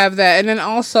 So we'll have that. And then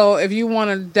also, if you want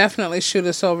to definitely shoot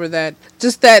us over that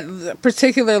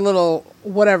particular little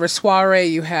whatever soiree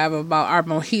you have about our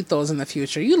mojitos in the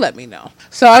future, you let me know.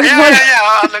 So I'll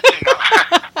let you know.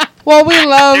 Well, we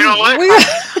love...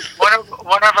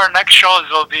 One of our next shows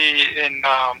will be in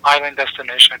Island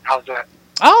Destination. How's that?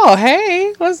 Oh,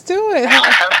 hey, let's do it.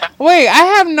 Wait, I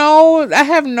have no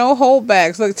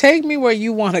holdbacks. Look, take me where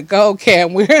you want to go,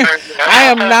 Cam. I'm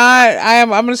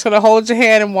just going to hold your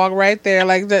hand and walk right there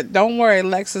like that. Don't worry,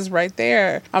 Lex is right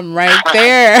there. I'm right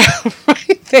there.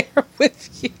 Right there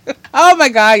with you. Oh my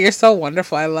God, you're so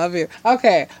wonderful. I love you.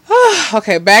 Okay.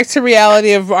 Okay, back to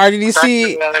reality of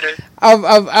RDDC.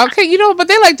 Okay, but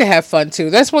they like to have fun too.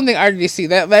 That's one thing RDDC,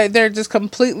 that they're just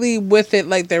completely with it,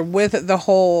 like they're with the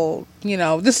whole,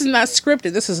 this is not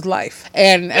scripted, this is life.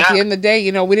 And at the end of the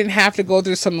day, we didn't have to go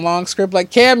through some long script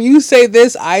like, Cam, you say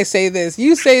this, I say this,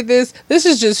 you say this. This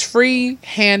is just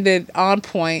free-handed, on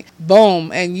point,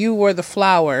 boom, and you were the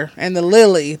flower and the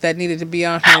lily that needed to be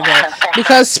on here today.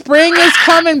 Because spring is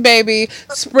coming, baby.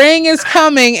 Spring is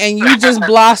coming, and you just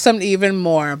blossomed even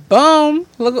more. Boom.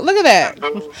 Look at that.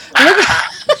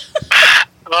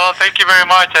 Well, thank you very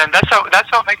much, and that's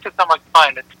what makes it so much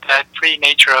fun. It's that free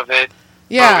nature of it.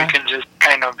 Yeah, where we can just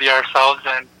kind of be ourselves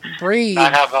and breathe.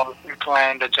 Not have a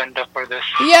planned agenda for this.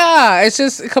 Yeah, it's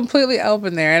just completely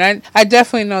open there, and I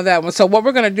definitely know that one. So what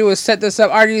we're going to do is set this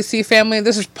up, RDC family.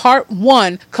 This is part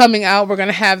 1 coming out. We're going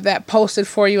to have that posted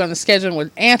for you on the schedule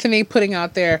with Anthony putting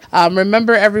out there.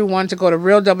 Remember, everyone, to go to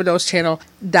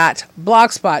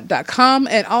realdoubledosechannel.blogspot.com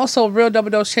and also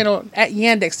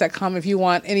realdoubledosechannel@yandex.com if you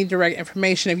want any direct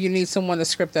information, if you need someone to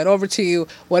script that over to you,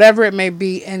 whatever it may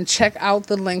be, and check out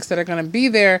the links that are going to be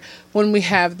there when we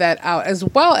have that out, as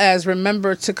well as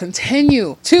remember to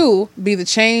continue to be the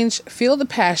change, feel the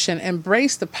passion,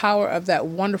 embrace the power of that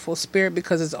wonderful spirit,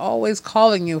 because it's always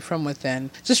calling you from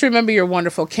within. Just remember you're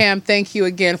wonderful. Cam, thank you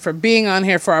again for being on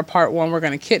here for our part 1. We're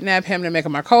going to kidnap him to make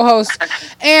him our co-host,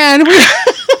 and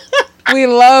we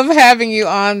love having you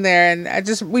on there, and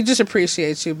we just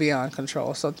appreciate you beyond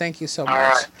control. So thank you so much. All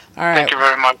right. Thank you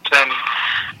very much, and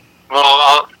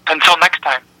well, until next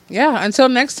time. Yeah, until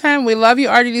next time, we love you,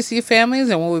 RDDC families,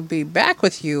 and we'll be back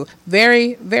with you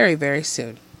very, very, very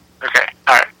soon.